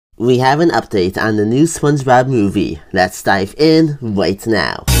We have an update on the new SpongeBob movie. Let's dive in right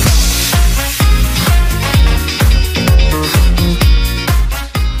now.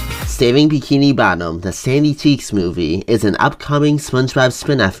 Starring Bikini Bottom, the Sandy Cheeks movie is an upcoming SpongeBob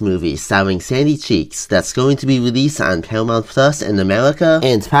spin-off movie starring Sandy Cheeks that's going to be released on Paramount Plus in America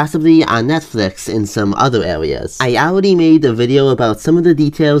and possibly on Netflix in some other areas. I already made a video about some of the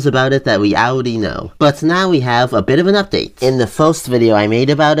details about it that we already know, but now we have a bit of an update. In the first video I made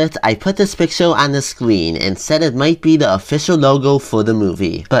about it, I put this picture on the screen and said it might be the official logo for the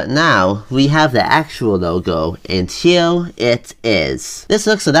movie, but now we have the actual logo and here it is. This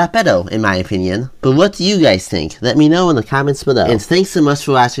looks a lot better in my opinion, but what do you guys think? Let me know in the comments below. And thanks so much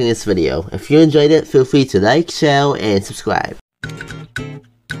for watching this video. If you enjoyed it, feel free to like, share, and subscribe.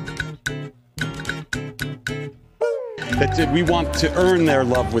 That we want to earn their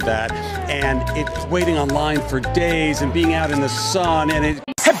love with that, and it's waiting online for days and being out in the sun, and it...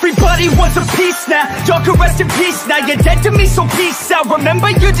 Everybody wants a piece now. Y'all can rest in peace now. You're dead to me, so peace out. Remember,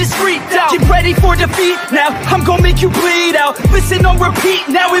 you're just freaked out. Get ready for defeat now. I'm gonna make you bleed out. Listen on repeat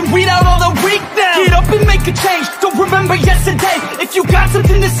now and weed out all the weak now. Get up and make a change. Don't remember yesterday. If you got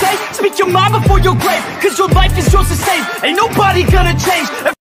something to say, speak your mind before your grave, cause your life is yours to save. Ain't nobody gonna change.